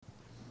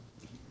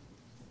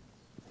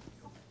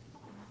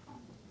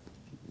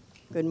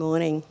Good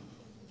morning.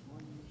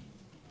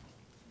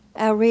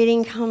 Our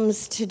reading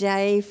comes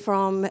today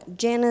from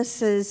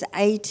Genesis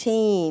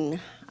 18,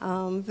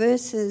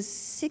 verses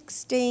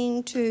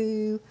 16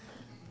 to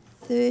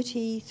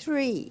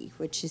 33,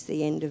 which is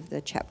the end of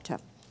the chapter.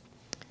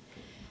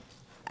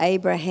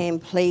 Abraham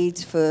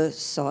pleads for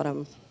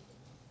Sodom.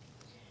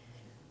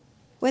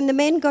 When the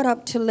men got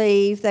up to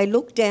leave, they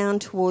looked down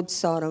towards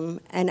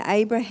Sodom, and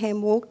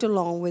Abraham walked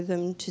along with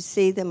them to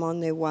see them on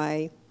their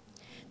way.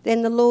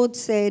 Then the Lord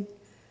said,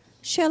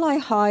 "Shall I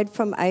hide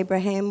from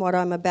Abraham what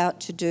I'm about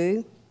to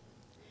do?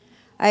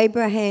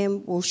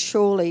 Abraham will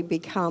surely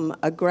become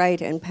a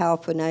great and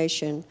powerful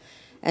nation,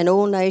 and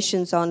all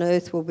nations on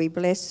earth will be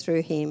blessed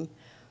through him.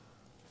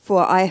 For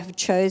I have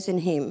chosen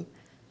him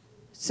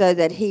so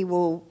that he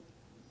will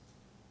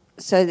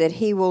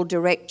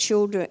direct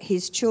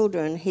his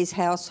children, his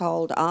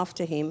household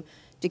after him,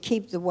 to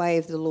keep the way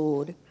of the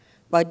Lord,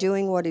 by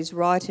doing what is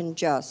right and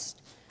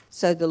just.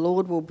 So the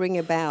Lord will bring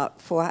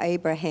about for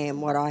Abraham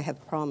what I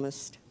have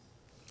promised."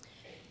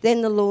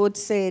 Then the Lord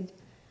said,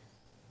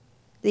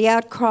 "The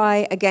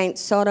outcry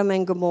against Sodom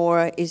and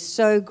Gomorrah is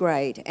so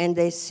great, and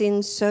their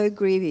sin so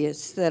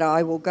grievous, that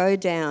I will go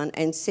down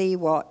and see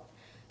what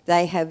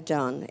they have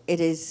done. It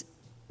is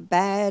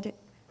bad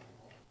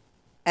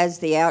as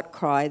the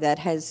outcry that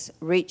has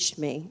reached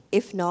me.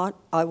 If not,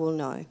 I will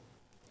know."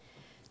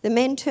 The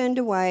men turned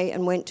away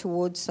and went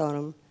towards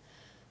Sodom,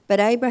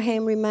 but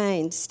Abraham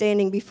remained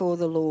standing before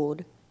the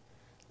Lord.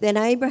 Then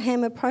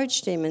Abraham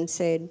approached him and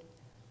said,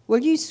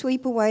 "Will you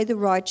sweep away the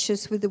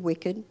righteous with the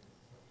wicked?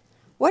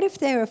 What if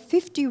there are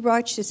 50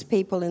 righteous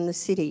people in the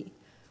city?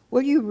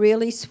 Will you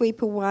really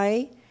sweep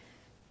away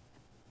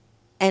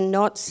and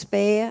not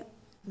spare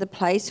the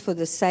place for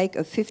the sake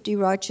of 50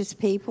 righteous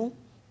people?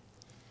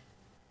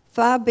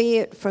 Far be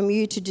it from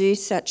you to do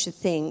such a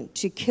thing,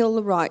 to kill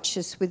the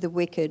righteous with the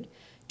wicked,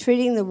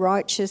 treating the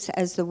righteous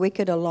as the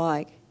wicked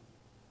alike.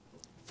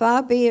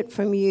 Far be it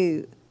from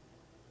you.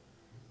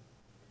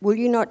 Will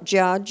you not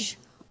judge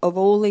of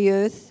all the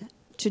earth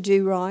to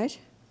do right?"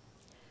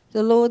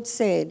 The Lord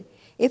said,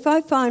 "If I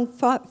find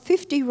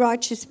 50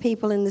 righteous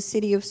people in the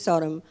city of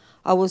Sodom,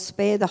 I will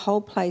spare the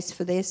whole place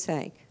for their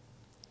sake."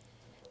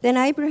 Then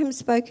Abraham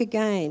spoke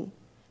again,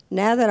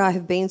 "Now that I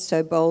have been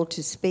so bold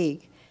to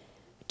speak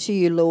to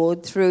you,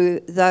 Lord,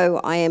 though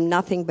I am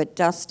nothing but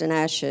dust and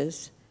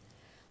ashes,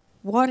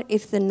 what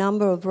if the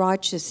number of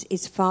righteous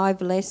is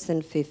 5 less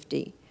than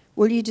 50?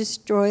 Will you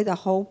destroy the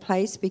whole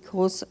place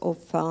because of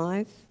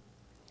 5?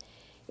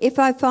 If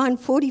I find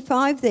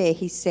 45 there,"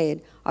 he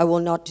said, "I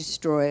will not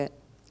destroy it."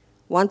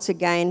 Once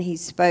again he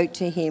spoke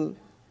to him.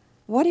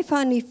 "What if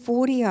only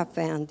 40 are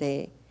found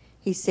there?"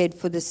 He said,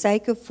 "For the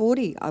sake of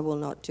 40, I will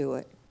not do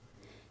it."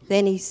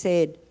 Then he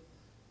said,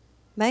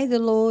 "May the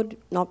Lord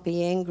not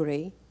be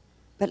angry,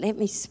 but let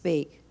me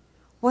speak.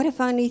 What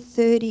if only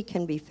 30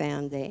 can be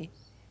found there?"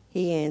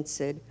 He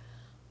answered,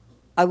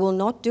 "I will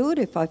not do it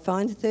if I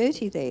find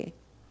 30 there."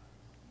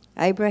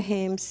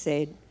 Abraham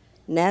said,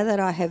 "Now that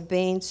I have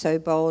been so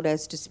bold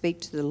as to speak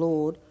to the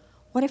Lord,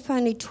 what if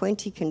only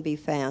 20 can be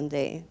found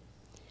there?"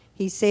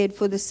 He said,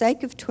 "For the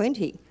sake of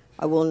 20,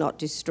 I will not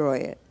destroy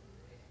it."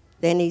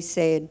 Then he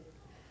said,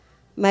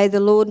 "May the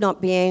Lord not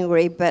be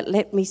angry, but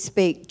let me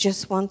speak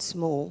just once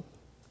more.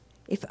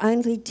 If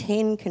only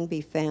 10 can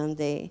be found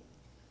there."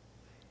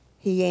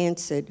 He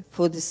answered,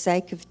 "For the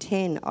sake of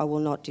 10, I will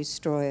not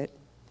destroy it."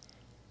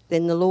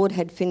 Then the Lord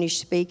had finished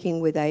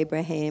speaking with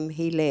Abraham.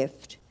 He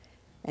left,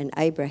 and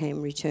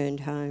Abraham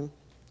returned home.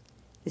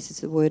 This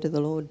is the word of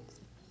the Lord.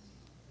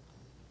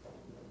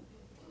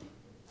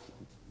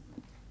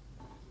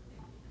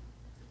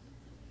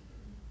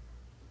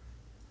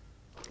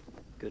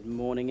 Good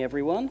morning,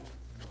 everyone.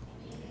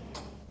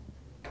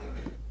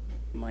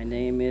 My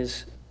name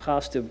is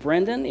Pastor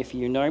Brendan. If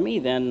you know me,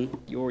 then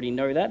you already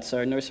know that,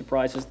 so no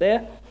surprises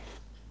there.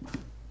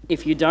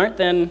 If you don't,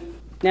 then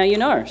now you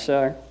know,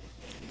 so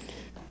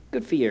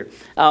good for you.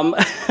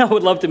 I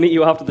would love to meet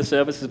you after the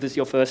service if this is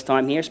your first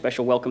time here.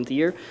 Special welcome to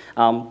you.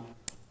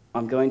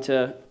 I'm going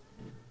to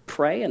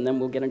pray, and then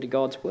we'll get into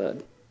God's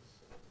word.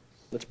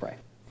 Let's pray.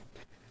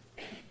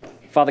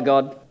 Father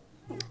God,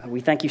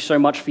 we thank you so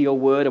much for your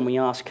word, and we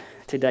ask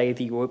today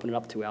that you open it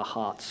up to our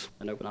hearts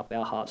and open up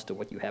our hearts to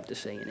what you have to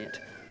say in it.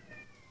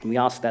 And we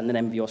ask that in the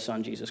name of your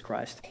Son, Jesus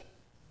Christ.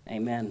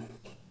 Amen.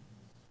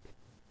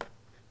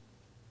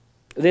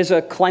 There's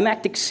a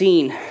climactic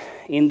scene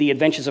in The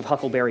Adventures of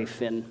Huckleberry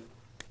Finn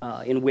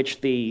in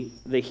which the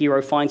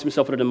hero finds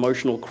himself at an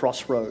emotional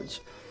crossroads.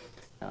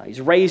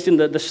 He's raised in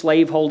the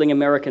slave-holding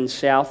American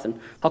South, and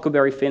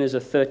Huckleberry Finn is a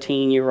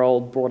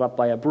 13-year-old brought up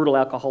by a brutal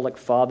alcoholic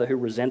father who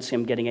resents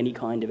him getting any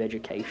kind of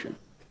education.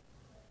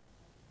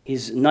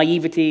 His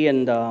naivety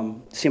and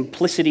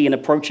simplicity in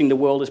approaching the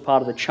world is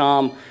part of the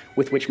charm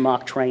with which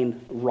Mark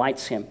Twain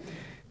writes him.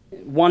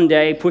 One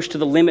day, pushed to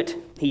the limit,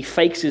 he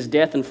fakes his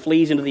death and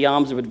flees into the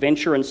arms of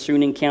adventure and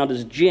soon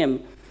encounters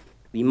Jim,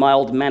 the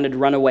mild-mannered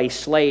runaway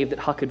slave that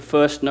Huck had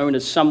first known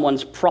as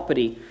someone's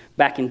property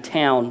back in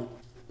town,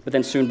 but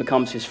then soon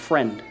becomes his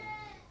friend.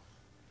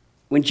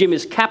 When Jim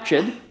is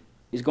captured,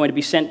 He's going to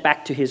be sent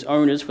back to his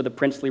owners for the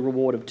princely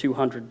reward of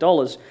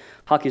 $200.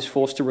 Huck is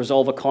forced to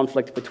resolve a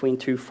conflict between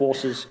two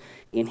forces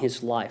in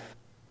his life.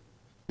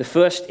 The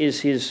first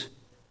is his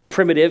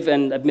primitive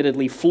and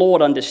admittedly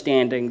flawed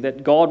understanding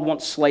that God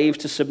wants slaves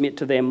to submit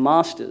to their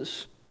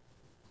masters,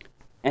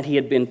 and he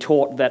had been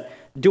taught that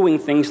doing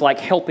things like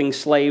helping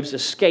slaves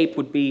escape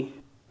would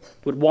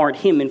warrant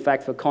him, in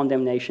fact, for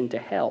condemnation to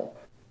hell.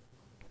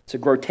 It's a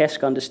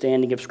grotesque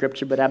understanding of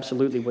Scripture, but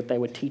absolutely what they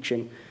were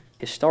teaching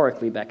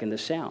historically back in the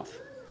South.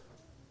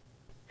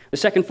 The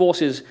second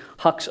force is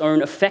Huck's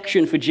own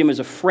affection for Jim as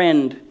a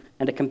friend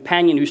and a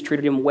companion who's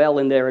treated him well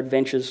in their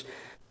adventures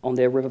on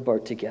their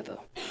riverboat together.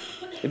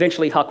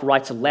 Eventually, Huck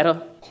writes a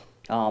letter.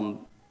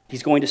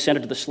 He's going to send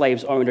it to the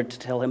slave's owner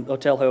to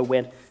tell her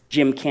where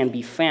Jim can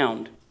be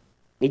found.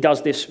 He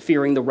does this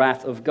fearing the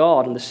wrath of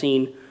God, and the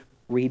scene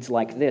reads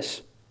like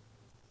this.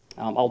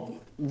 I'll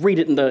read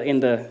it in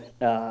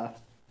the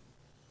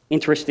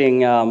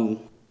interesting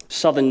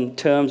southern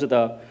terms that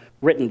are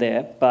written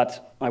there,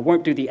 but I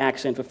won't do the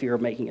accent for fear of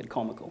making it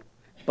comical.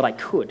 But I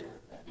could.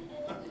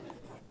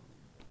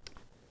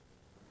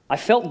 I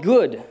felt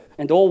good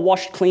and all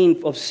washed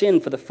clean of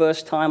sin for the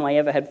first time I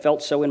ever had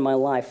felt so in my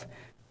life.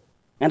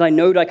 And I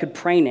knowed I could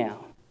pray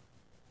now.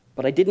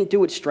 But I didn't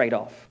do it straight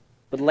off,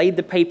 but laid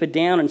the paper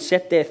down and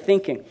sat there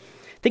thinking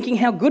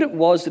how good it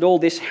was that all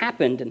this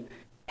happened and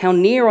how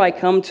near I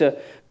come to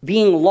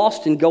being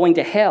lost and going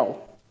to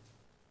hell.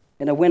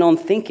 And I went on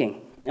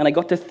thinking, and I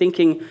got to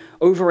thinking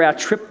over our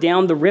trip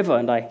down the river,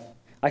 and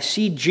I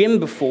see Jim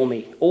before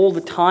me all the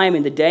time,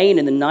 in the day and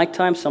in the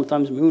nighttime,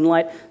 sometimes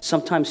moonlight,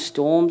 sometimes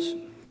storms.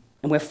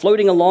 And we're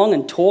floating along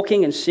and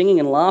talking and singing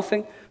and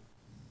laughing.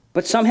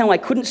 But somehow I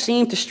couldn't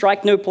seem to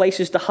strike no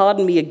places to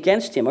harden me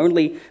against him,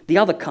 only the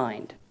other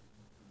kind.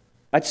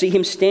 I'd see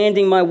him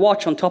standing my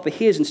watch on top of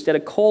his instead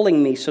of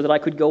calling me so that I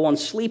could go on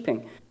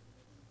sleeping.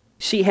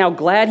 See how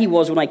glad he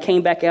was when I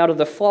came back out of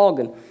the fog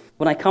and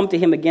when I come to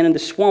him again in the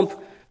swamp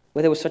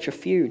where there was such a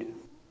feud.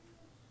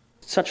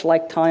 Such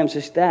like times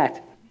as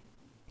that.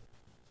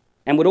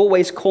 And he would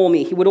always call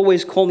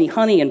me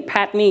honey and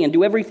pat me and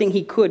do everything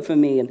he could for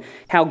me, and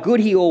how good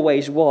he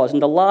always was.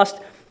 And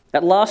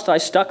at last I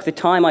stuck the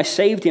time I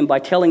saved him by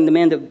telling the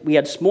men that we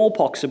had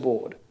smallpox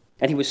aboard.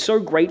 And he was so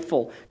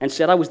grateful and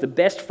said I was the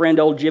best friend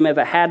old Jim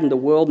ever had in the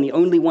world and the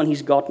only one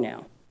he's got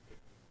now.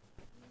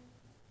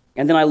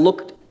 And then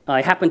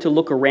I happened to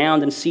look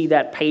around and see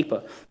that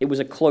paper. It was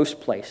a close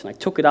place, and I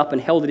took it up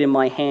and held it in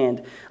my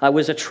hand. I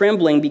was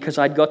a-trembling because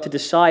I'd got to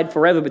decide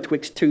forever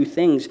betwixt two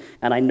things,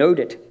 and I knowed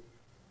it.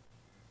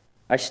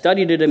 I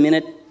studied it a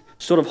minute,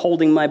 sort of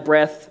holding my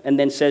breath, and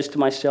then says to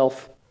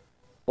myself,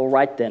 all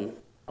right then,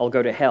 I'll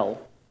go to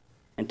hell,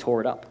 and tore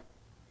it up.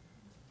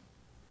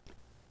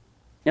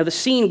 Now, the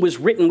scene was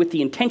written with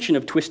the intention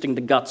of twisting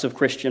the guts of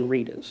Christian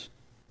readers.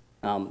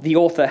 The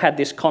author had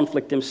this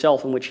conflict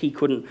himself in which he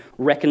couldn't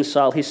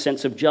reconcile his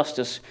sense of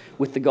justice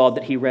with the God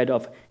that he read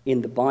of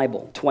in the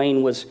Bible.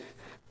 Twain was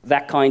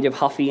that kind of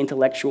huffy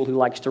intellectual who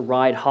likes to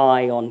ride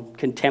high on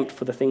contempt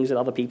for the things that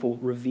other people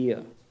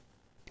revere.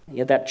 He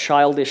had that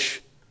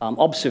childish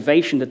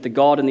observation that the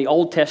God in the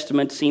Old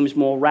Testament seems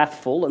more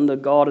wrathful and the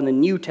God in the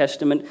New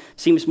Testament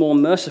seems more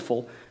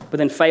merciful, but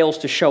then fails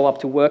to show up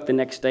to work the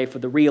next day for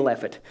the real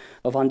effort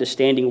of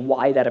understanding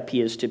why that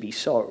appears to be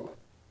so.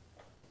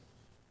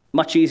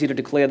 Much easier to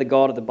declare the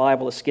God of the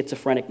Bible a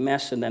schizophrenic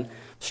mess and then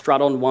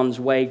strut on one's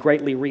way,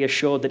 greatly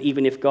reassured that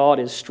even if God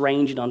is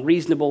strange and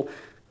unreasonable,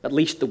 at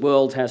least the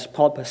world has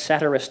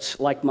satirists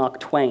like Mark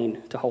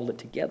Twain to hold it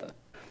together.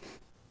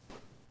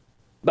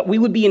 But we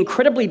would be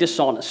incredibly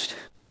dishonest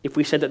if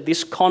we said that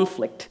this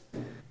conflict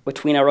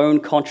between our own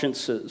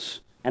consciences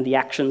and the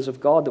actions of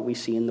God that we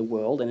see in the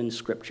world and in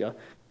Scripture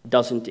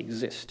doesn't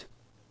exist.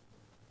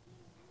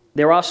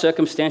 There are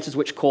circumstances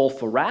which call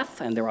for wrath,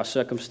 and there are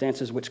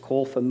circumstances which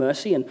call for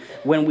mercy, and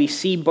when we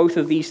see both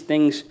of these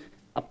things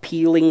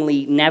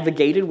appealingly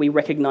navigated, we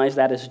recognize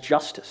that as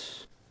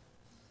justice.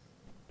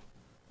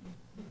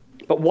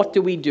 But what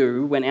do we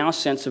do when our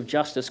sense of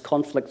justice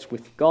conflicts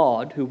with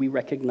God, who we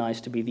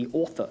recognize to be the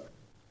author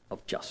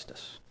of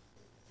justice?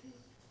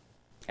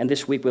 And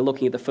this week we're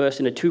looking at the first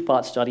in a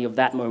two-part study of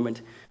that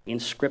moment in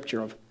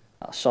Scripture of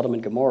Sodom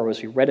and Gomorrah,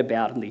 as we read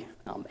about in the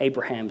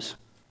Abraham's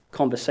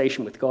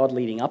conversation with God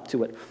leading up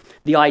to it.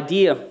 The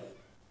idea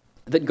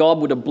that God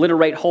would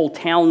obliterate whole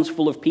towns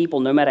full of people,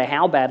 no matter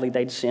how badly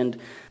they'd sinned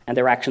and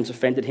their actions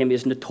offended him,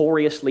 is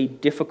notoriously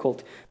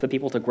difficult for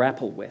people to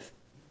grapple with.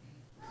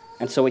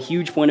 And so a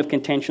huge point of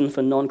contention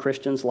for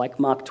non-Christians like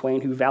Mark Twain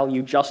who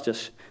value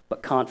justice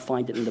but can't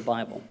find it in the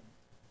Bible.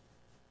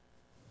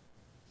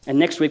 And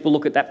next week we'll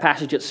look at that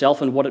passage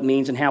itself and what it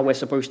means and how we're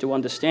supposed to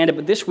understand it.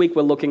 But this week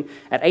we're looking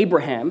at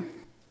Abraham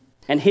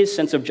and his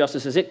sense of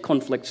justice as it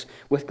conflicts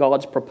with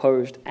God's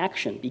proposed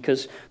action.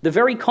 Because the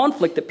very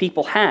conflict that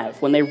people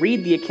have when they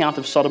read the account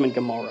of Sodom and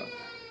Gomorrah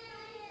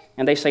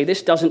and they say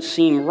this doesn't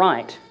seem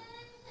right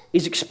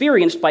is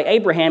experienced by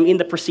Abraham in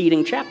the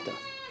preceding chapter.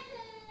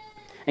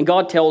 And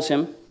God tells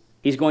him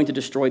he's going to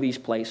destroy these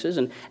places,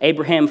 and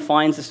Abraham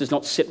finds this does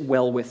not sit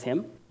well with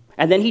him.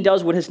 And then he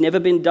does what has never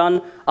been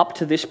done up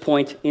to this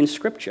point in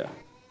Scripture.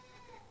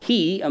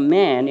 He, a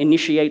man,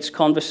 initiates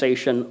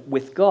conversation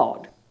with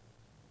God.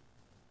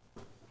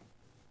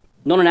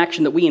 Not an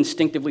action that we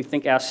instinctively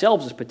think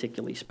ourselves is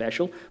particularly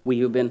special. We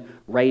have been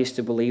raised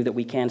to believe that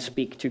we can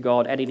speak to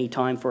God at any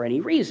time for any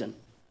reason.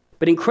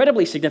 But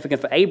incredibly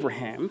significant for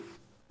Abraham,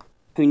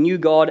 who knew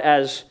God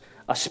as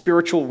a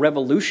spiritual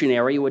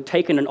revolutionary who had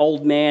taken an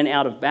old man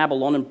out of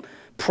Babylon and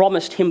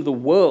promised him the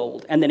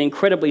world, and then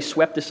incredibly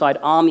swept aside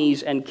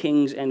armies and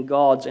kings and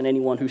gods and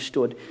anyone who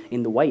stood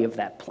in the way of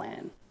that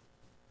plan.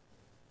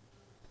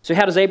 So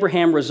how does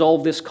Abraham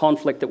resolve this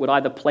conflict that would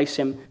either place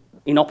him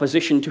in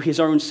opposition to his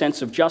own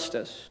sense of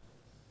justice,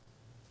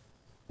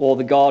 or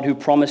the God who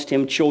promised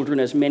him children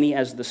as many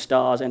as the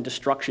stars and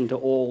destruction to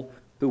all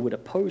who would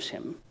oppose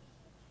him?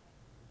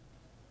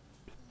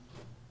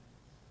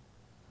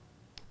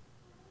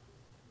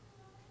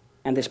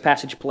 And this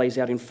passage plays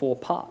out in 4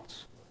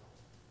 parts.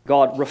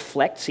 God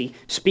reflects, he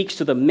speaks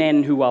to the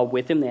men who are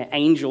with him, they're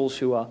angels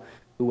who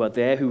are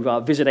there,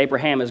 who visit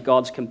Abraham as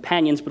God's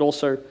companions, but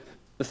also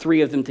the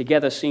 3 of them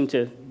together seem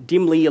to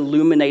dimly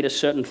illuminate a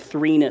certain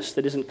threeness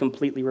that isn't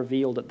completely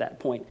revealed at that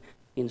point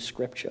in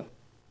Scripture.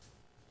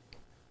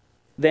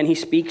 Then he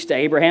speaks to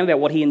Abraham about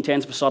what he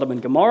intends for Sodom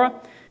and Gomorrah.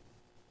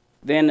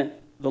 Then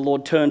the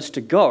Lord turns to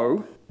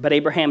go, but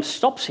Abraham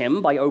stops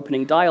him by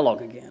opening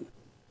dialogue again,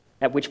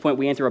 at which point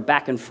we enter a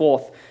back and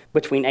forth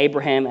between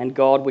Abraham and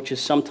God, which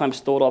is sometimes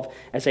thought of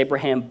as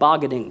Abraham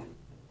bargaining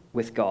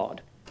with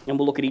God. And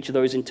we'll look at each of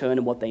those in turn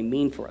and what they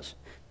mean for us.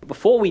 But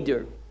before we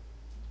do,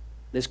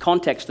 there's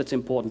context that's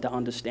important to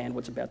understand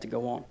what's about to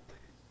go on.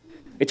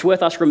 It's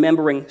worth us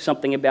remembering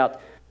something about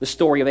the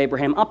story of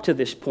Abraham up to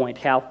this point,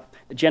 how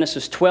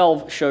Genesis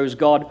 12 shows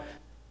God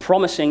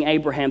promising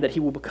Abraham that he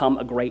will become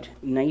a great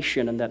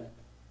nation and that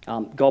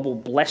God will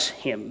bless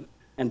him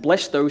and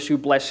bless those who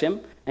bless him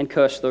and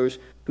curse those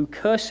who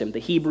curse him. The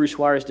Hebrews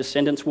who are his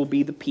descendants will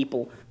be the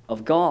people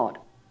of God.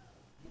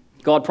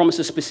 God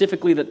promises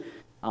specifically that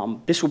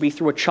this will be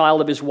through a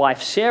child of his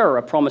wife Sarah,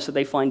 a promise that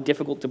they find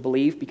difficult to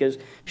believe because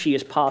she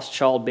is past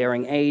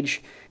childbearing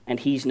age and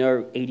he's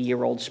no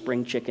 80-year-old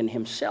spring chicken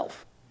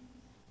himself.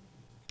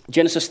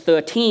 Genesis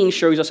 13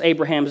 shows us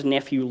Abraham's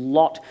nephew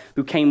Lot,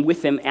 who came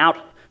with him out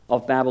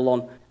of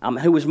Babylon,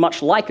 who was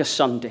much like a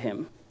son to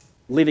him,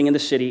 living in the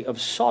city of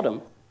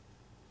Sodom.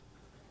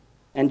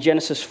 And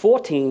Genesis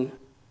 14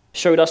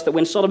 showed us that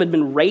when Sodom had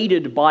been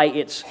raided by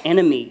its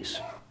enemies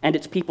and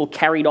its people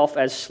carried off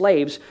as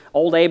slaves,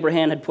 old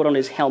Abraham had put on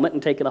his helmet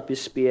and taken up his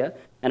spear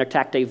and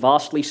attacked a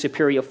vastly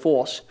superior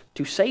force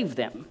to save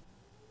them.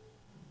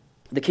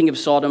 The king of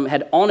Sodom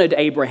had honored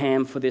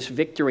Abraham for this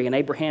victory, and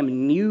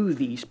Abraham knew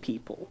these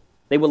people.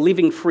 They were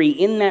living free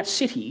in that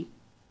city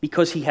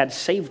because he had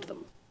saved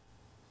them.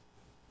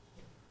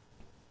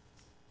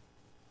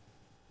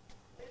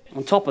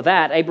 On top of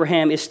that,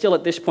 Abraham is still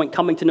at this point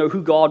coming to know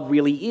who God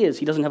really is.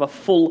 He doesn't have a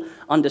full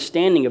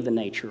understanding of the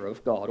nature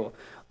of God, or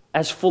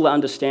as full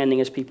understanding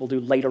as people do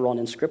later on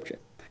in Scripture.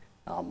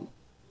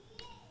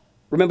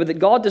 Remember that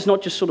God does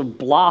not just sort of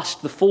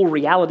blast the full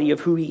reality of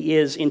who he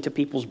is into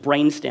people's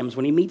brainstems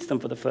when he meets them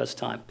for the first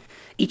time.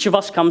 Each of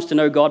us comes to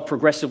know God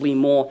progressively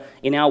more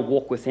in our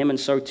walk with him, and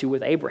so too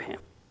with Abraham.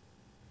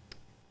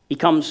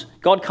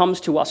 God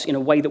comes to us in a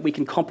way that we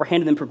can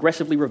comprehend and then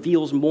progressively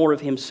reveals more of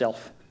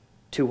himself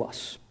to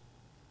us.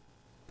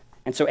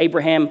 And so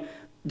Abraham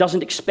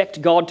doesn't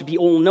expect God to be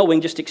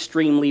all-knowing, just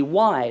extremely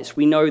wise.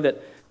 We know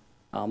that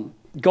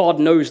God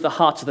knows the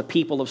hearts of the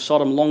people of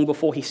Sodom long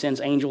before he sends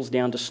angels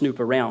down to snoop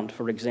around,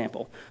 for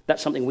example.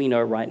 That's something we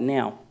know right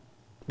now.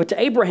 But to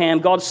Abraham,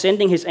 God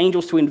sending his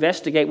angels to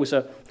investigate was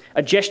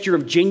a gesture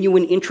of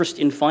genuine interest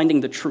in finding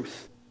the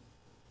truth.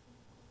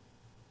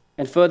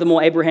 And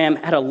furthermore, Abraham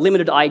had a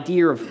limited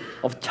idea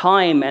of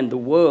time and the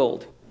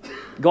world.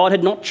 God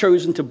had not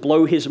chosen to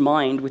blow his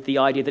mind with the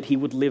idea that he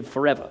would live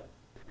forever.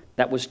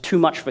 That was too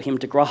much for him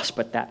to grasp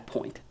at that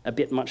point, a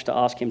bit much to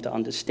ask him to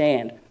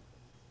understand.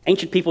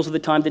 Ancient peoples of the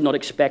time did not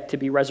expect to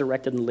be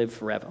resurrected and live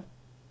forever,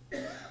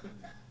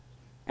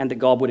 and that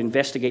God would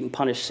investigate and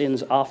punish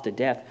sins after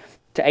death.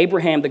 To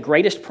Abraham, the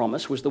greatest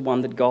promise was the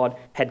one that God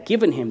had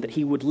given him, that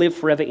he would live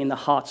forever in the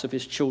hearts of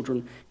his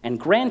children and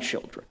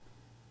grandchildren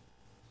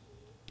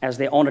as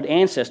their honored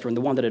ancestor and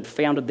the one that had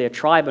founded their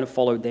tribe and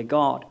followed their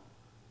God.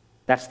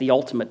 That's the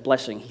ultimate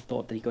blessing he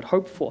thought that he could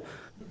hope for.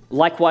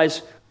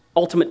 Likewise,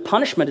 ultimate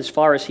punishment, as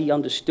far as he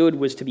understood,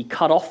 was to be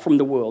cut off from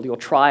the world, your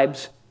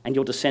tribes and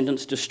your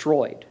descendants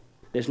destroyed.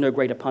 There's no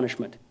greater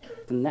punishment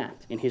than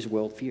that in his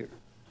worldview.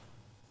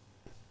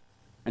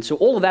 And so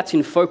all of that's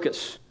in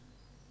focus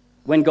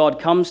when God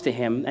comes to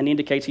him and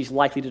indicates he's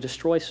likely to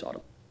destroy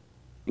Sodom.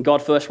 And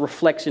God first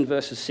reflects in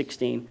verses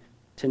 16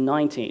 to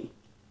 19.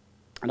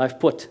 And I've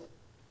put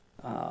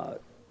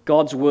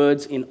God's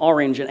words in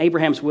orange and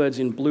Abraham's words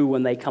in blue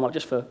when they come up,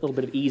 just for a little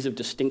bit of ease of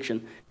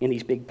distinction in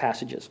these big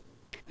passages.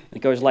 It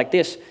goes like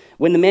this.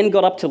 When the men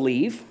got up to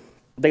leave,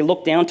 they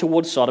looked down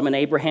towards Sodom, and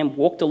Abraham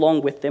walked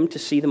along with them to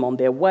see them on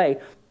their way.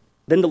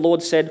 Then the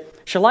Lord said,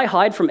 "Shall I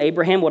hide from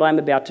Abraham what I am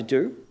about to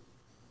do?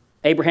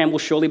 Abraham will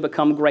surely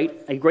become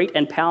a great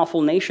and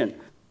powerful nation.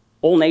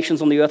 All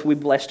nations on the earth will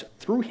be blessed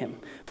through him.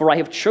 For I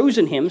have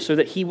chosen him so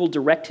that he will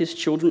direct his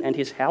children and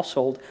his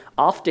household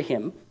after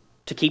him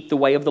to keep the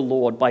way of the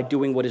Lord by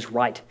doing what is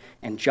right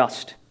and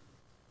just,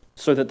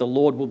 so that the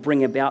Lord will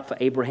bring about for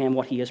Abraham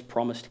what he has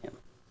promised him.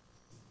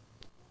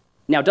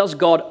 Now, does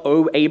God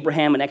owe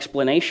Abraham an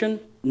explanation?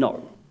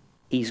 No.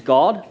 He's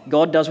God.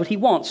 God does what he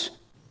wants.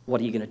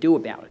 What are you going to do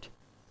about it?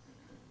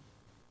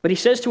 But he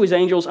says to his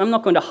angels, I'm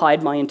not going to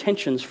hide my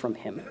intentions from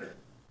him,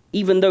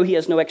 even though he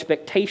has no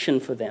expectation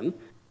for them,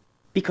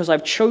 because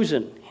I've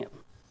chosen him.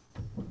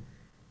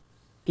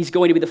 He's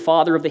going to be the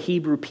father of the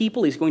Hebrew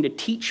people. He's going to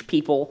teach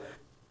people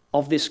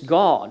of this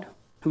God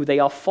who they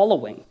are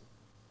following,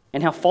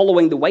 and how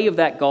following the way of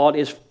that God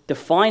is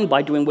defined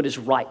by doing what is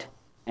right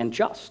and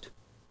just.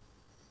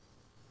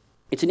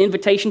 It's an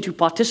invitation to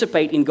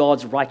participate in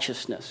God's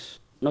righteousness,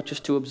 not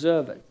just to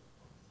observe it.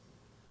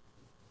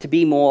 To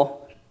be more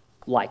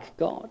like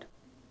God.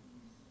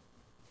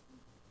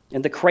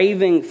 And the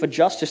craving for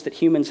justice that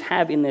humans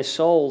have in their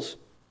souls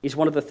is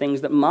one of the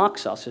things that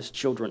marks us as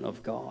children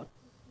of God.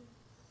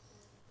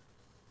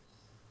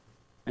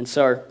 And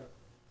so,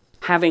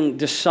 having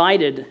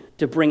decided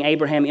to bring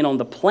Abraham in on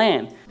the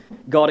plan,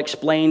 God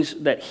explains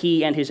that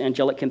he and his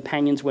angelic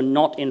companions were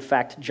not, in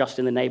fact, just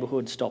in the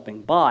neighborhood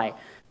stopping by.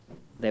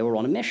 They were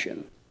on a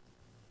mission.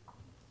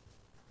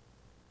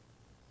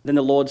 Then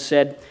the Lord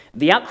said,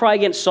 the outcry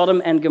against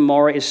Sodom and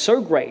Gomorrah is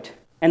so great,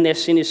 and their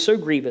sin is so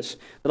grievous,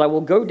 that I will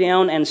go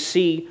down and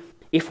see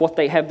if what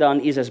they have done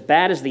is as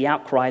bad as the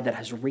outcry that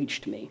has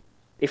reached me.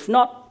 If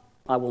not,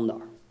 I will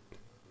know.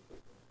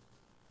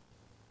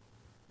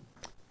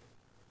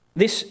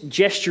 This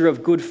gesture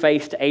of good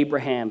faith to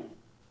Abraham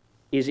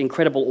is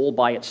incredible all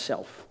by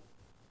itself.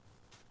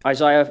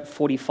 Isaiah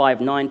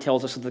 45:9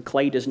 tells us that the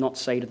clay does not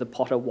say to the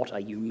potter, what are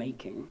you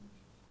making?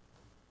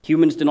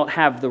 Humans do not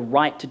have the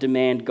right to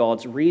demand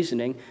God's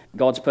reasoning.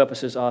 God's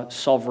purposes are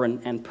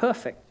sovereign and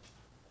perfect.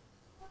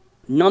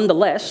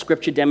 Nonetheless,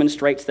 Scripture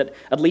demonstrates that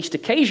at least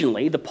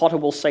occasionally the potter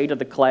will say to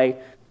the clay,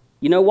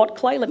 you know what,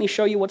 clay, let me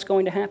show you what's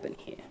going to happen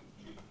here.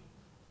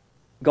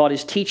 God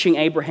is teaching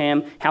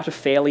Abraham how to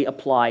fairly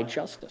apply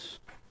justice.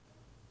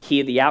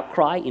 Hear the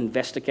outcry,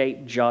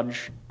 investigate,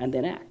 judge, and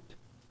then act.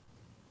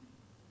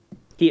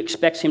 He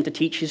expects him to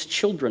teach his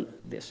children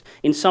this.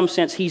 In some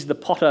sense, he's the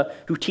potter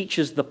who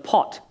teaches the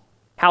pot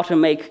how to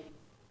make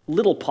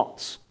little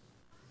pots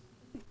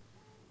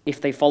if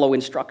they follow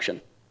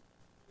instruction.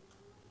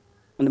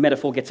 And the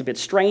metaphor gets a bit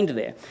strained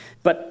there.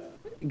 But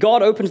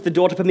God opens the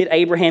door to permit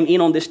Abraham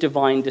in on this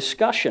divine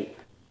discussion.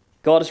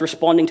 God is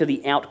responding to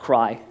the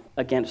outcry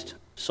against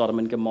Sodom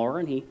and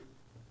Gomorrah, and he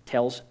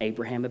tells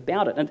Abraham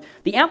about it. And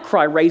the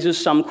outcry raises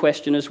some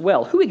question as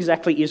well. Who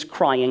exactly is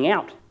crying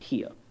out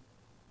here?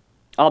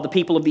 Are the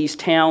people of these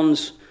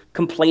towns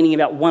complaining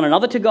about one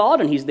another to God,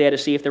 and he's there to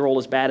see if they're all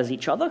as bad as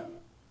each other?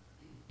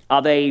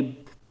 Are they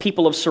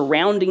people of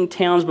surrounding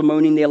towns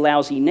bemoaning their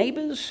lousy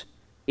neighbors?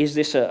 Is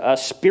this a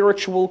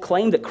spiritual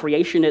claim that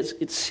creation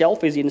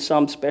itself is in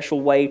some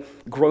special way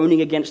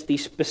groaning against the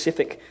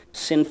specific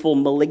sinful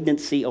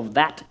malignancy of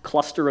that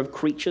cluster of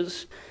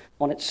creatures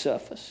on its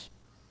surface?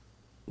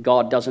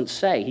 God doesn't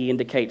say. He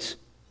indicates,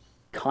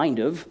 kind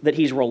of, that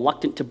he's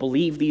reluctant to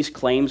believe these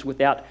claims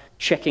without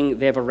checking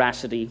their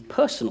veracity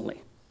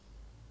personally.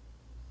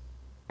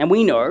 And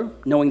we know,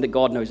 knowing that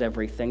God knows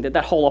everything,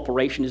 that whole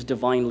operation is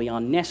divinely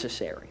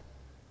unnecessary.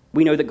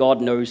 We know that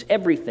God knows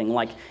everything,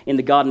 like in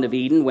the Garden of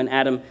Eden when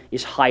Adam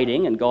is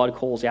hiding and God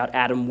calls out,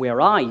 Adam,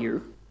 where are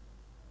you?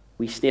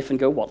 We sniff and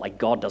go, what, like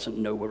God doesn't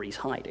know where he's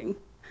hiding?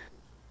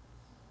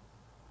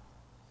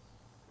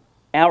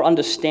 Our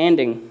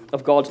understanding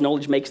of God's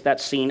knowledge makes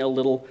that scene a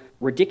little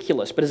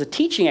ridiculous, but as a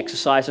teaching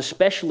exercise,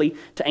 especially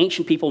to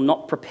ancient people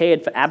not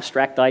prepared for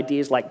abstract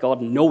ideas like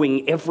God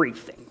knowing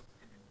everything,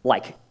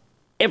 like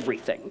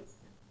everything,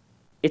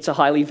 it's a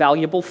highly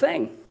valuable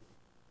thing.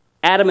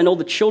 Adam and all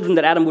the children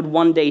that Adam would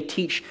one day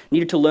teach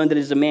needed to learn that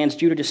it is a man's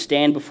duty to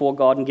stand before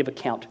God and give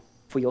account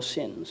for your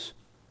sins,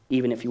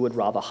 even if you would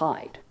rather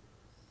hide.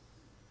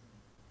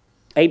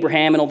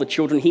 Abraham and all the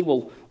children he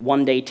will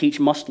one day teach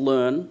must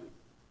learn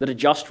that a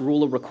just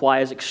ruler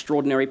requires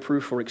extraordinary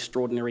proof for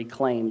extraordinary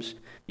claims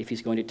if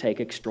he's going to take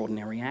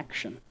extraordinary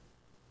action.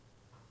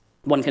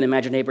 One can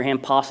imagine Abraham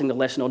passing the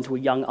lesson on to a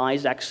young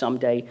Isaac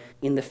someday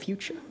in the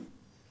future.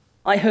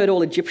 I heard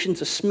all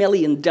Egyptians are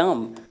smelly and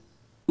dumb.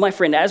 My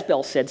friend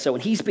Asbel said so,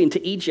 and he's been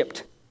to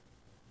Egypt.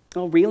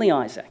 Oh, really,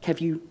 Isaac? Have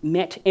you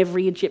met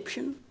every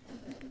Egyptian?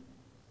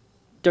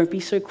 Don't be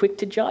so quick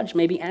to judge.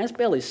 Maybe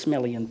Asbel is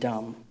smelly and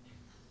dumb.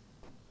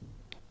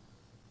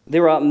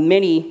 There are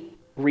many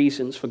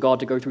reasons for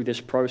God to go through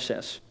this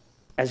process,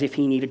 as if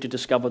he needed to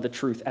discover the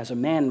truth as a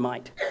man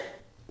might.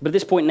 But at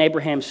this point in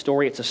Abraham's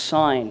story, it's a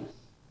sign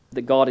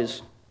that God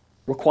is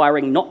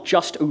requiring not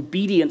just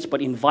obedience,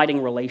 but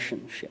inviting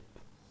relationship.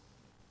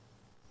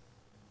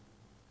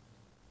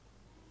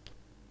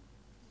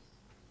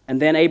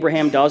 And then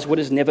Abraham does what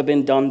has never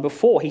been done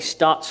before. He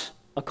starts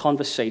a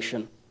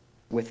conversation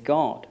with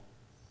God.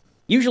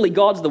 Usually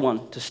God's the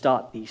one to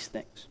start these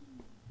things.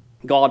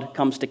 God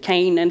comes to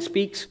Cain and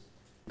speaks.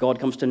 God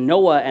comes to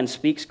Noah and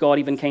speaks. God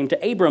even came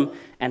to Abram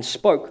and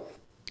spoke.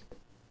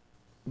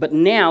 But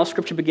now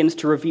Scripture begins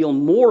to reveal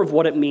more of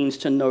what it means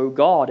to know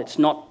God. It's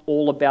not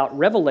all about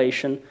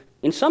revelation.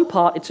 In some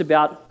part, it's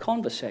about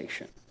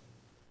conversation.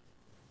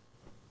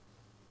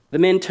 The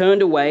men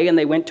turned away and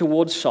they went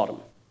towards Sodom.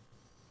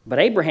 But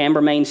Abraham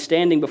remained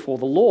standing before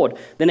the Lord.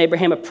 Then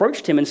Abraham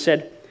approached him and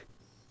said,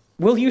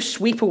 "Will you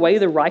sweep away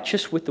the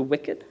righteous with the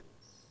wicked?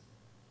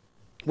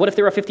 What if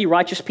there are 50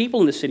 righteous people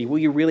in the city? Will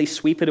you really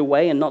sweep it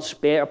away and not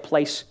spare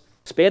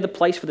the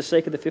place for the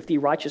sake of the 50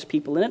 righteous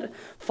people in it?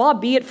 Far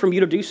be it from you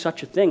to do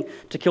such a thing,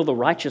 to kill the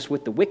righteous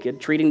with the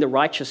wicked, treating the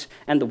righteous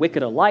and the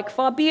wicked alike.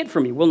 Far be it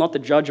from you. Will not the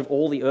judge of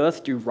all the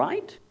earth do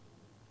right?"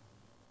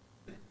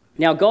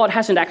 Now, God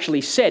hasn't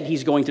actually said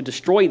he's going to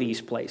destroy these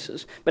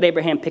places, but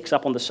Abraham picks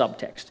up on the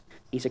subtext.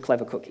 He's a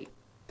clever cookie.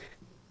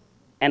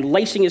 And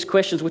lacing his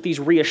questions with these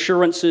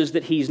reassurances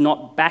that he's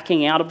not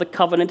backing out of the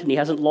covenant and he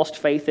hasn't lost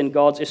faith in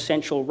God's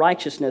essential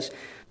righteousness,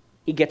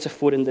 he gets a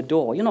foot in the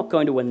door. You're not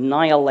going to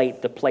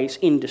annihilate the place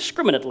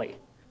indiscriminately,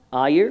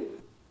 are you?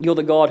 You're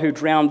the God who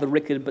drowned the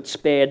wicked but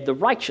spared the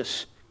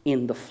righteous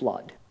in the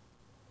flood.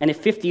 And if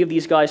 50 of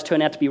these guys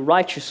turn out to be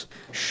righteous,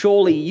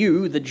 surely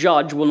you, the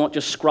judge, will not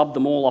just scrub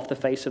them all off the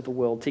face of the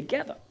world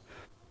together.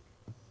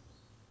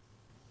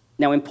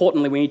 Now,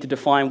 importantly, we need to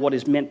define what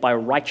is meant by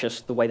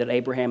righteous the way that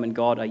Abraham and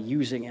God are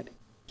using it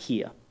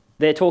here.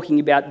 They're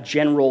talking about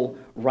general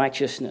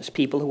righteousness,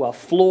 people who are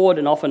flawed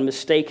and often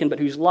mistaken, but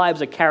whose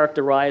lives are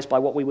characterized by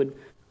what we would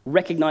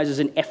recognize as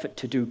an effort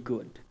to do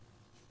good.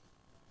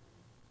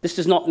 This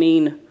does not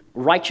mean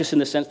righteous in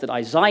the sense that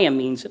Isaiah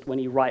means it when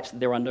he writes that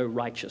there are no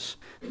righteous,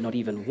 not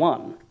even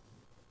one.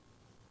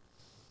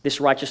 This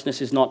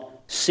righteousness is not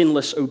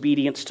sinless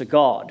obedience to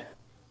God,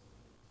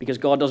 because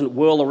God doesn't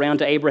whirl around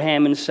to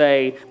Abraham and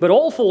say, "But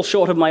all fall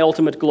short of my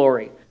ultimate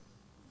glory,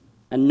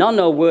 and none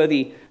are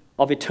worthy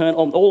of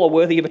all are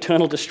worthy of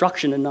eternal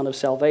destruction and none of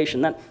salvation."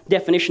 That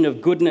definition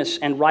of goodness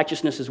and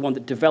righteousness is one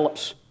that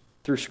develops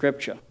through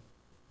Scripture,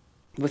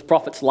 with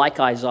prophets like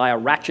Isaiah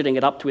ratcheting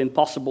it up to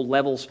impossible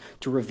levels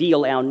to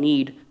reveal our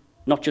need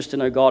not just to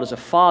know God as a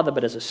father,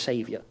 but as a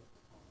savior.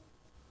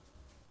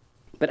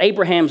 But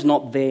Abraham's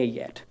not there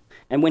yet.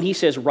 And when he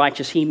says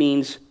righteous, he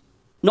means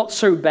not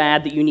so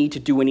bad that you need to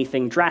do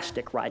anything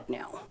drastic right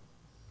now.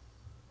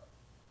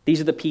 These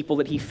are the people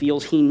that he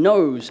feels he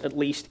knows, at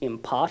least in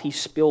part. He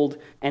spilled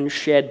and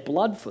shed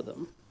blood for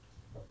them.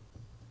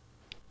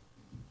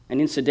 And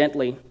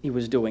incidentally, he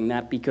was doing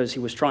that because he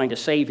was trying to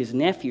save his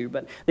nephew,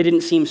 but they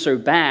didn't seem so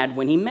bad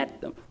when he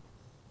met them.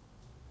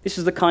 This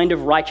is the kind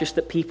of righteous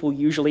that people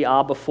usually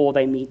are before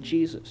they meet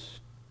Jesus,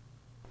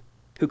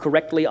 who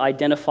correctly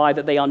identify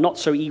that they are not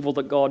so evil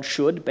that God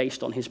should,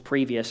 based on his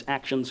previous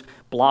actions,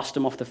 blast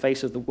them off the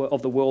face of the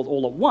world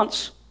all at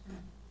once,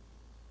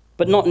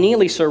 but not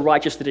nearly so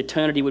righteous that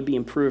eternity would be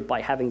improved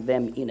by having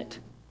them in it.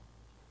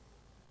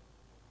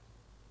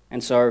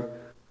 And so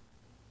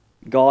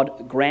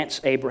God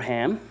grants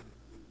Abraham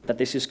that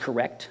this is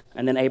correct,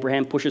 and then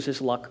Abraham pushes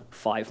his luck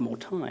 5 more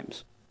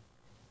times.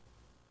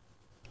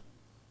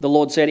 The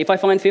Lord said, "If I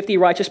find 50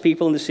 righteous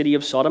people in the city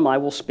of Sodom, I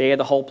will spare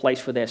the whole place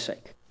for their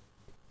sake."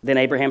 Then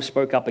Abraham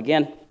spoke up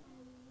again.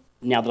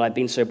 "Now that I've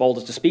been so bold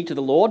as to speak to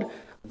the Lord,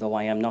 though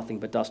I am nothing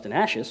but dust and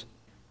ashes,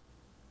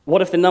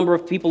 what if the number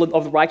of people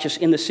of the righteous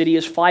in the city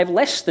is 5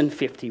 less than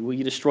 50? Will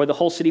you destroy the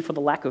whole city for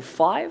the lack of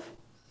 5?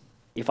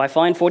 If I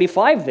find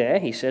 45 there,"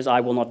 he says, "I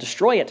will not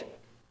destroy it."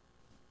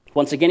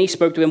 Once again he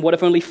spoke to him, "What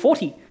if only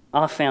 40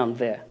 are found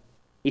there?"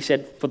 He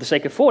said, "For the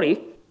sake of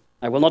 40,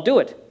 I will not do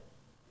it."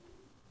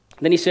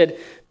 Then he said,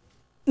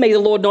 "May the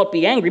Lord not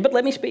be angry, but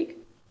let me speak.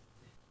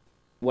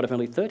 What if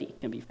only 30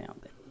 can be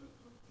found there?"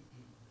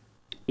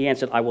 He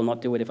answered, "I will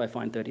not do it if I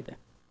find 30 there."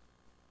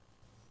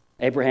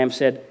 Abraham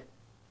said,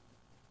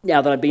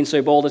 "Now that I've been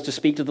so bold as to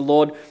speak to the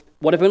Lord,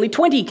 what if only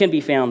 20 can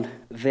be found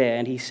there?"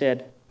 And he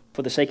said,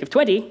 "For the sake of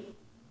 20,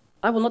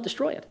 I will not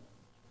destroy it."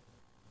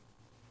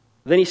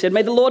 Then he said,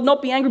 "May the Lord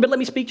not be angry, but let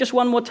me speak just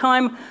one more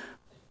time.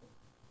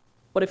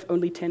 What if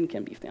only 10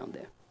 can be found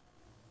there?"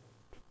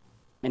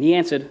 And he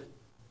answered,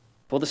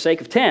 "For the sake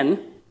of 10,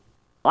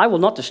 I will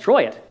not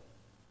destroy it."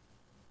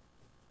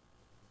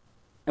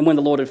 And when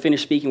the Lord had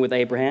finished speaking with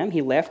Abraham,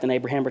 he left, and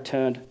Abraham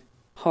returned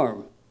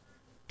home.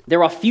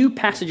 There are few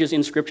passages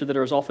in Scripture that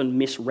are as often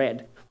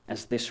misread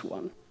as this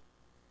one.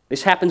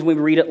 This happens when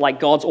we read it like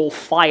God's all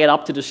fired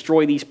up to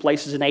destroy these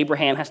places, and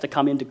Abraham has to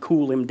come in to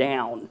cool him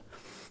down.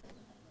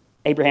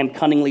 Abraham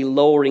cunningly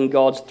lowering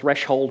God's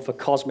threshold for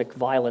cosmic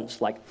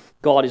violence, like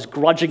God is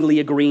grudgingly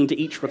agreeing to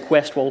each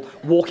request while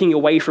walking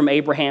away from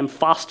Abraham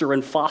faster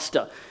and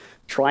faster,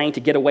 trying to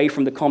get away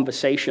from the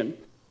conversation.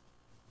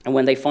 And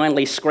when they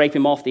finally scrape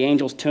him off, the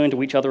angels turn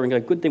to each other and go,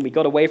 "Good thing we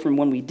got away from him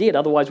when we did,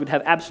 otherwise we'd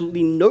have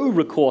absolutely no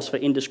recourse for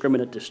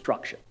indiscriminate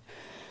destruction."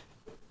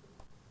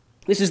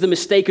 This is the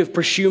mistake of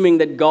presuming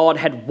that God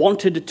had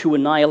wanted to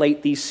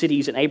annihilate these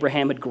cities and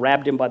Abraham had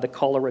grabbed him by the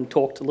collar and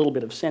talked a little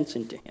bit of sense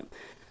into him.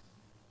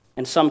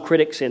 And some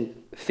critics, in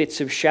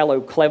fits of shallow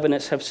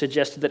cleverness, have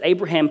suggested that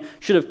Abraham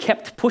should have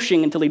kept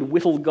pushing until he'd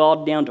whittled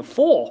God down to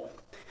 4.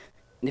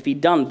 And if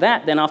he'd done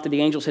that, then after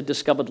the angels had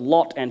discovered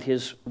Lot and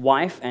his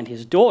wife and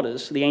his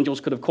daughters, the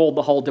angels could have called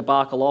the whole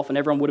debacle off and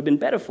everyone would have been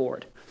better for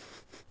it.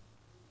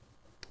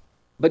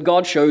 But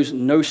God shows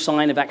no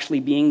sign of actually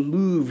being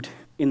moved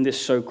in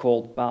this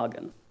so-called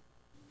bargain.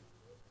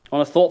 On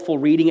a thoughtful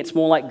reading, it's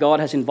more like God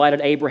has invited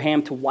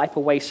Abraham to wipe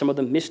away some of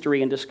the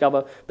mystery and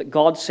discover that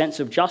God's sense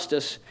of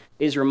justice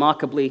is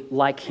remarkably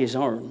like his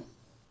own.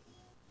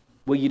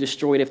 Will you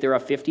destroy it if there are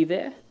 50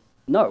 there?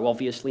 No,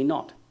 obviously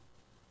not.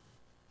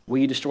 Will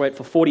you destroy it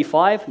for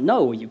 45?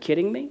 No, are you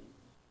kidding me?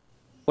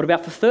 What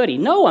about for 30?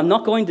 No, I'm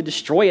not going to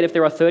destroy it if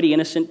there are 30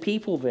 innocent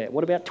people there.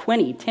 What about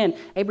 20, 10?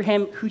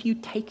 Abraham, who do you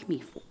take me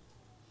for?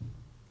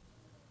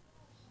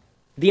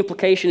 The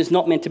implication is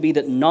not meant to be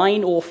that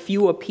 9 or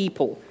fewer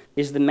people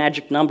is the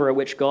magic number at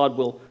which God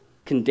will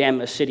condemn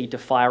a city to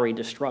fiery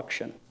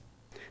destruction.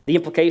 The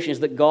implication is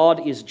that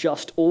God is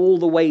just all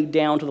the way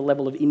down to the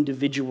level of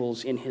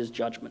individuals in his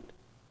judgment,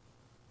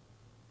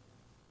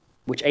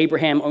 which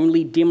Abraham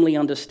only dimly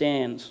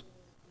understands.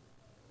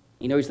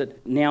 He knows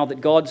that now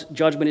that God's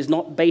judgment is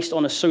not based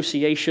on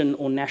association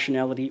or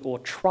nationality or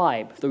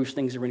tribe. Those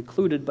things are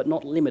included but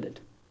not limited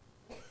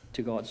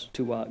to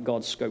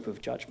God's scope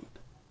of judgment.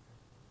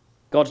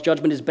 God's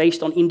judgment is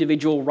based on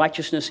individual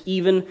righteousness,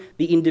 even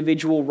the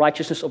individual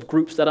righteousness of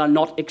groups that are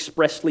not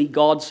expressly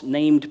God's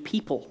named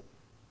people.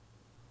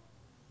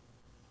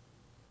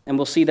 And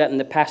we'll see that in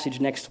the passage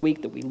next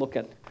week that we look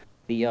at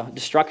the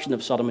destruction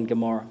of Sodom and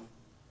Gomorrah.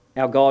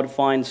 How God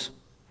finds,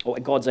 or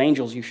God's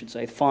angels, you should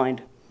say,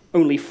 find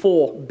only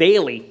 4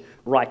 barely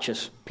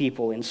righteous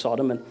people in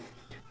Sodom. And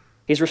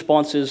his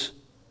response is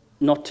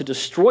not to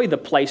destroy the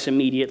place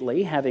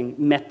immediately, having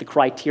met the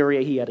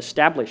criteria he had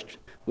established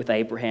with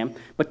Abraham,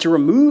 but to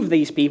remove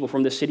these people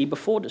from the city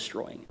before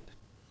destroying it.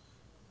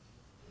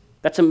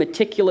 That's a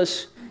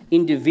meticulous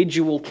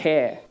individual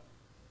care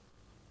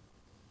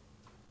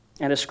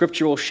and a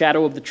scriptural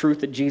shadow of the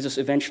truth that Jesus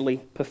eventually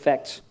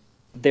perfects.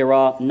 There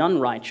are none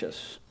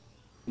righteous,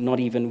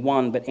 not even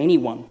one, but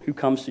anyone who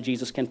comes to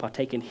Jesus can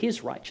partake in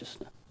his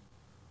righteousness,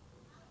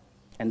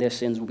 and their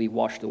sins will be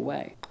washed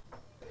away.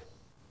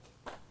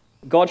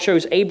 God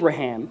shows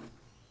Abraham,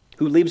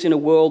 who lives in a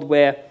world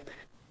where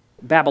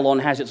Babylon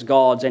has its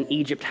gods, and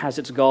Egypt has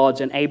its gods,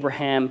 and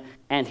Abraham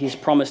and his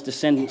promised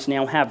descendants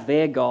now have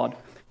their God,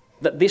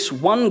 that this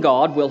one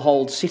God will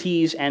hold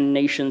cities and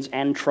nations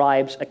and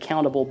tribes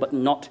accountable, but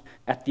not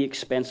at the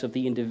expense of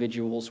the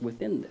individuals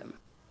within them.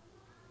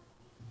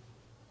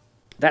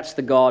 That's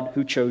the God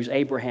who chose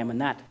Abraham,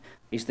 and that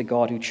is the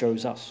God who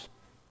chose us.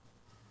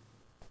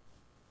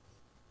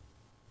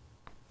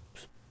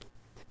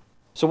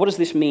 So what does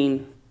this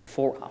mean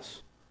for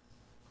us?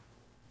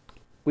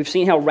 We've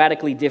seen how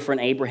radically different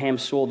Abraham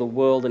saw the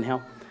world and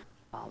how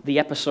the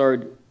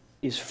episode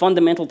is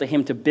fundamental to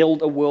him to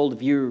build a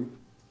worldview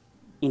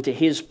into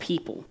his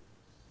people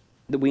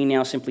that we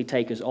now simply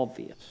take as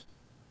obvious.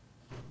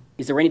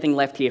 Is there anything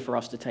left here for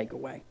us to take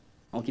away?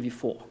 I'll give you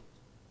 4.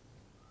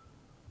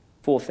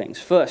 4 things.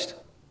 First,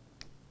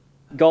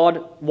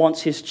 God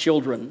wants his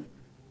children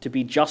to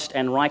be just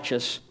and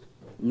righteous,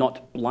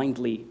 not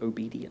blindly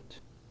obedient.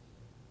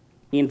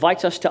 He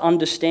invites us to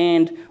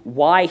understand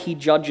why he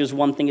judges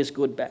one thing as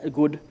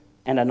good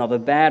and another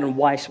bad, and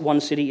why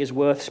one city is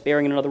worth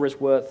sparing and another is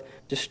worth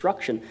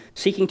destruction.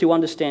 Seeking to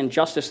understand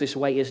justice this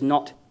way is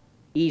not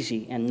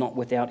easy and not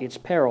without its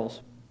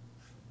perils.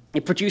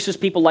 It produces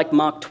people like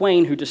Mark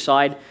Twain who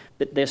decide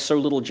that there's so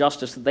little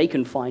justice that they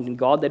can find in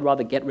God, they'd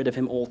rather get rid of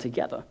him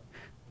altogether.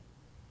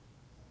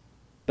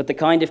 But the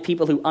kind of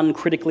people who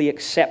uncritically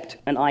accept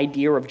an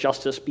idea of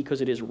justice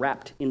because it is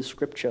wrapped in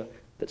Scripture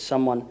that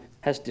someone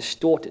has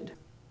distorted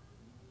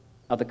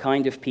are the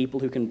kind of people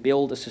who can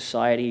build a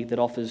society that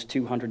offers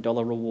 $200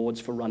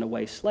 rewards for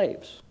runaway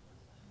slaves.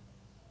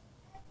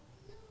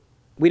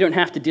 We don't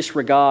have to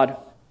disregard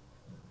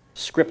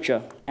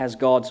Scripture as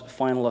God's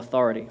final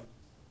authority,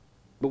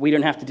 but we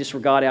don't have to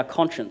disregard our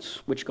conscience,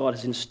 which God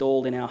has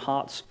installed in our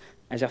hearts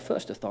as our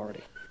first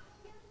authority.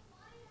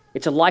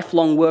 It's a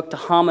lifelong work to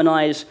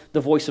harmonize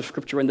the voice of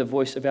Scripture and the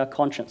voice of our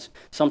conscience.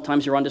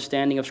 Sometimes your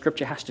understanding of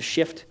Scripture has to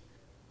shift.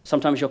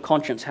 Sometimes your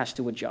conscience has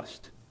to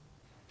adjust.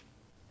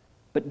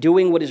 But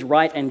doing what is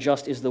right and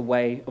just is the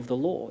way of the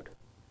Lord.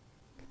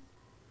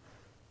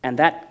 And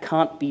that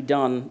can't be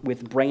done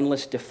with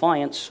brainless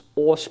defiance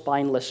or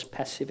spineless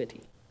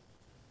passivity.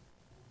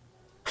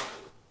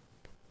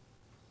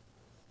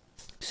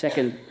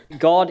 Second,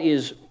 God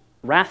is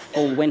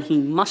wrathful when he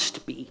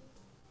must be,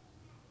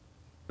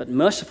 but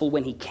merciful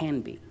when he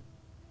can be.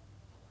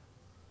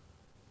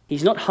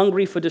 He's not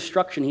hungry for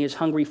destruction, he is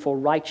hungry for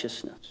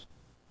righteousness.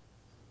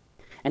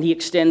 And he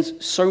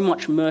extends so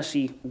much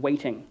mercy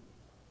waiting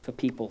for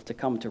people to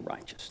come to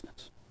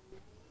righteousness.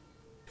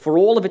 For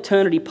all of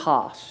eternity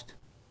past,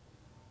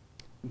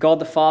 God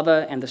the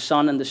Father and the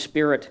Son and the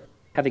Spirit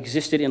have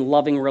existed in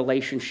loving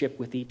relationship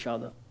with each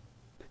other.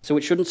 So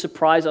it shouldn't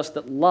surprise us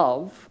that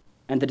love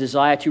and the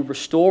desire to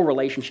restore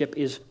relationship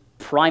is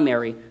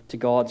primary to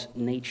God's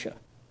nature.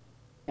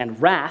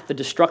 And wrath, the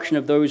destruction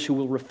of those who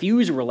will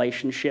refuse a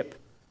relationship,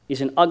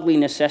 is an ugly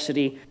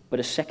necessity, but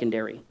a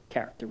secondary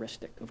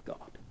characteristic of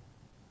God.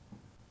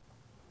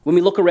 When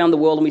we look around the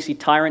world and we see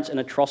tyrants and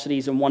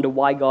atrocities and wonder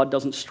why God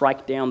doesn't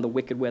strike down the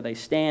wicked where they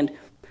stand,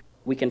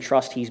 we can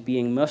trust he's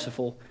being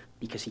merciful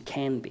because he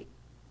can be.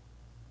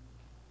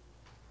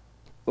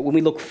 But when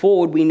we look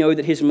forward, we know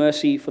that his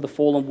mercy for the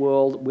fallen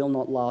world will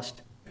not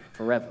last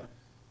forever.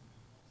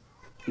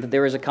 That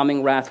there is a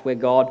coming wrath where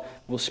God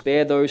will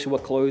spare those who are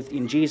clothed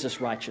in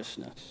Jesus'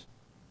 righteousness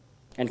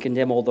and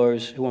condemn all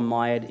those who are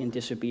mired in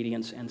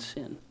disobedience and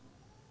sin.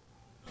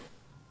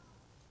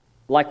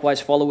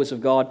 Likewise, followers of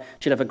God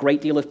should have a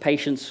great deal of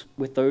patience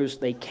with those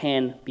they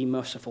can be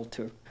merciful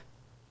to,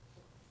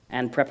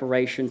 and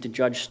preparation to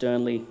judge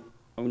sternly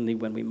only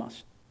when we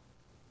must.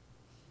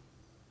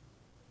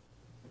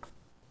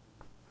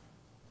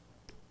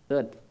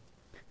 Third,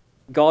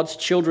 God's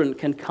children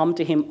can come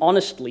to him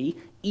honestly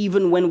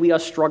even when we are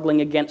struggling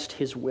against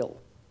his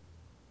will.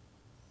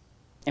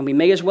 And we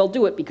may as well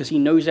do it because he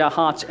knows our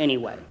hearts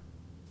anyway.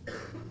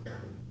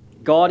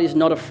 God is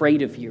not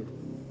afraid of you.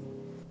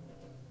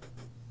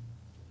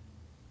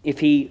 If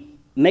he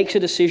makes a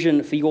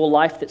decision for your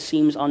life that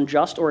seems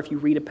unjust, or if you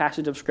read a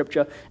passage of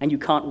Scripture and you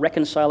can't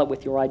reconcile it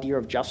with your idea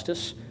of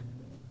justice,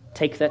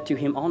 take that to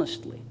him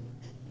honestly.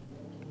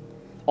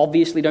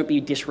 Obviously, don't be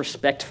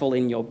disrespectful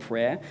in your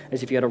prayer,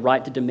 as if you had a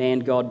right to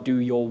demand God do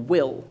your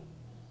will.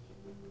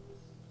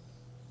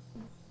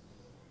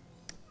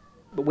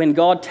 But when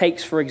God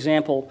takes, for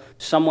example,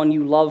 someone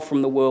you love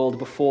from the world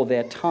before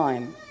their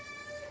time,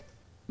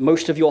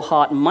 most of your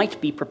heart might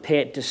be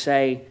prepared to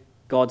say,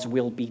 God's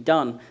will be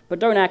done. But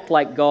don't act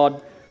like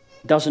God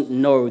doesn't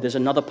know there's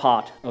another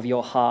part of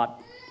your heart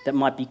that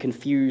might be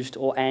confused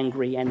or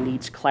angry and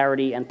needs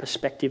clarity and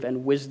perspective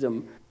and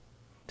wisdom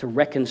to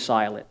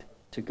reconcile it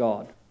to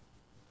God,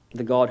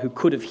 the God who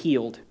could have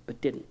healed but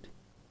didn't.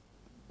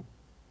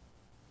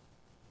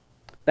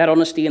 That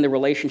honesty in the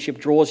relationship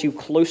draws you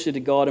closer to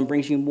God and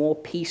brings you more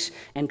peace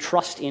and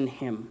trust in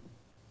him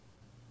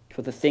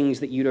for the things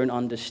that you don't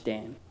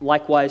understand.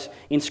 Likewise,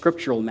 in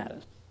scriptural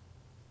matters.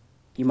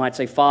 You might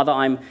say, Father,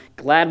 I'm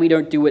glad we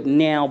don't do it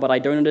now, but I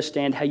don't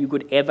understand how you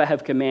could ever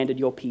have commanded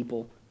your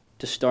people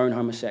to stone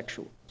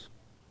homosexuals.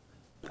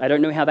 I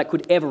don't know how that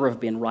could ever have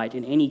been right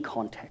in any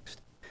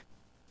context.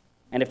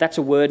 And if that's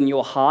a word in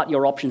your heart,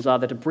 your options are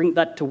either to bring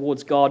that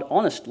towards God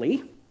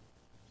honestly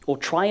or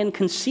try and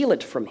conceal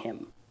it from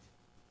him.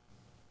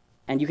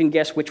 And you can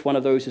guess which one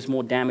of those is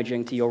more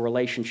damaging to your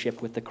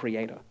relationship with the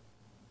Creator.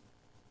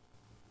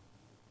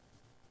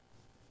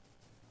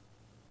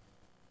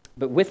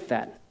 But with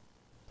that,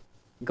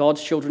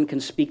 God's children can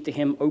speak to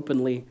him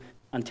openly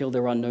until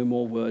there are no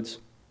more words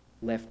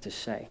left to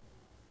say.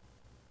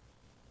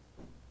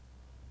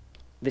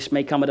 This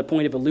may come at a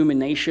point of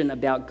illumination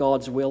about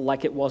God's will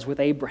like it was with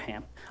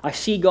Abraham. I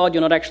see, God,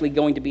 you're not actually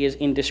going to be as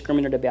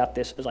indiscriminate about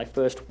this as I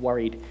first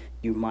worried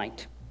you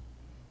might.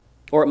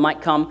 Or it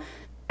might come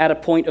at a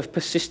point of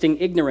persisting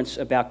ignorance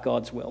about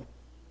God's will,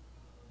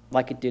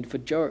 like it did for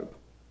Job.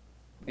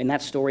 In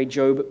that story,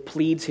 Job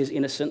pleads his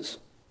innocence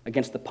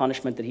against the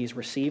punishment that he's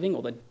receiving,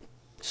 or the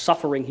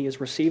suffering he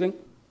is receiving.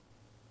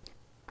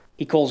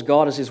 He calls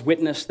God as his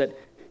witness that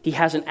he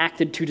hasn't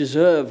acted to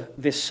deserve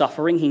this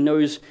suffering. He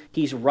knows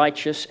he's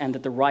righteous and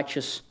that the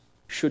righteous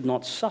should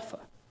not suffer.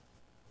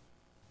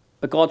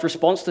 But God's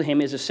response to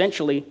him is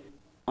essentially,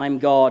 I'm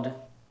God,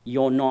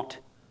 you're not.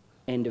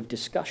 End of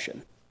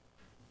discussion.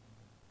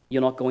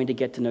 You're not going to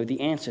get to know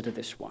the answer to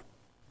this one.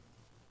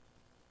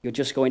 You're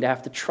just going to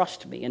have to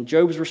trust me. And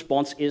Job's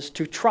response is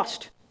to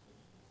trust.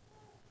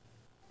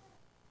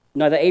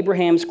 Neither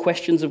Abraham's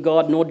questions of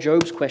God nor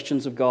Job's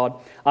questions of God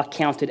are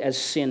counted as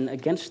sin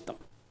against them.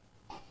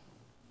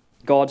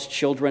 God's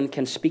children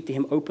can speak to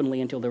him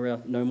openly until there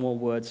are no more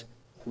words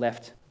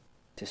left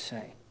to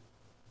say.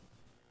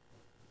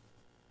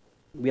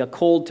 We are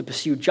called to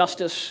pursue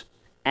justice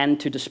and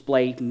to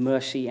display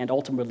mercy and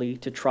ultimately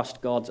to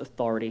trust God's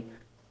authority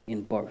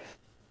in both.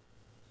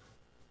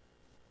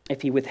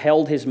 If he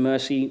withheld his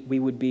mercy, we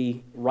would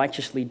be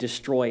righteously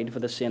destroyed for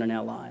the sin in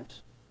our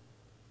lives.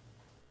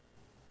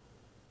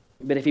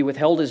 But if he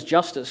withheld his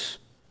justice,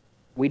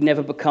 we'd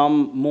never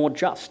become more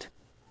just.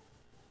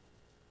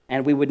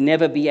 And we would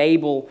never be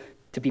able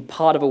to be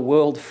part of a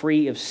world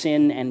free of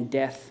sin and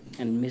death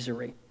and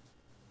misery.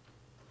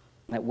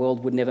 That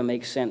world would never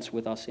make sense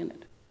with us in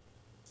it.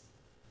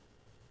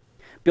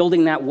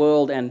 Building that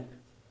world and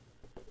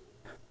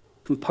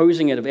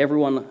composing it of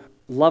everyone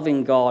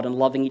loving God and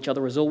loving each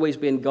other has always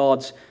been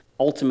God's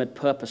ultimate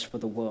purpose for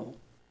the world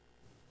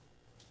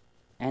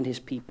and his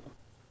people.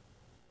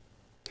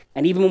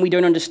 And even when we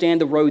don't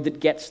understand the road that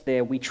gets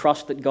there, we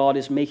trust that God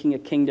is making a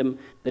kingdom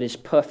that is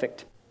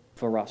perfect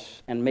for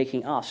us and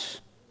making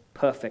us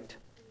perfect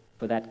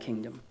for that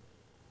kingdom.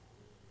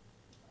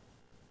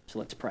 So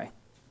let's pray.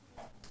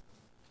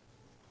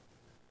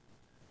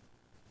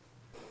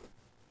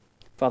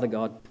 Father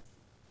God,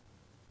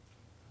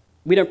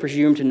 we don't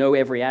presume to know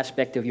every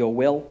aspect of your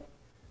will,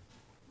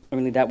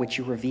 only that which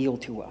you reveal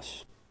to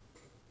us.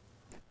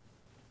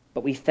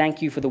 But we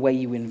thank you for the way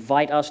you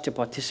invite us to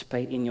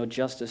participate in your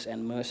justice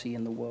and mercy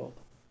in the world.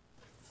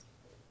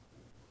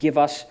 Give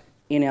us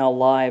in our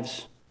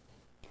lives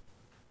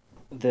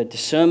the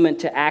discernment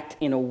to act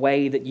in a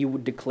way that you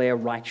would declare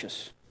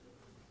righteous.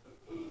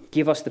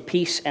 Give us the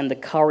peace and the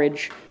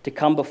courage to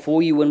come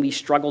before you when we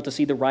struggle to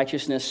see the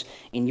righteousness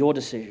in your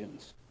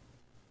decisions.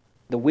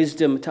 The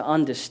wisdom to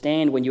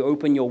understand when you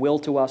open your will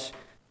to us,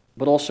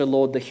 but also,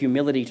 Lord, the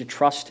humility to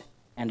trust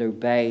and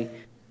obey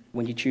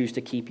when you choose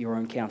to keep your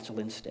own counsel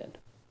instead.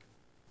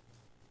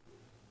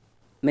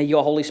 May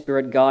your Holy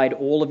Spirit guide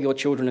all of your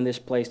children in this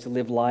place to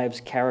live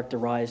lives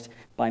characterized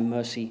by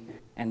mercy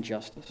and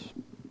justice.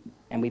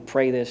 And we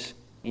pray this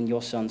in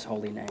your Son's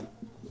holy name.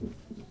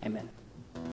 Amen.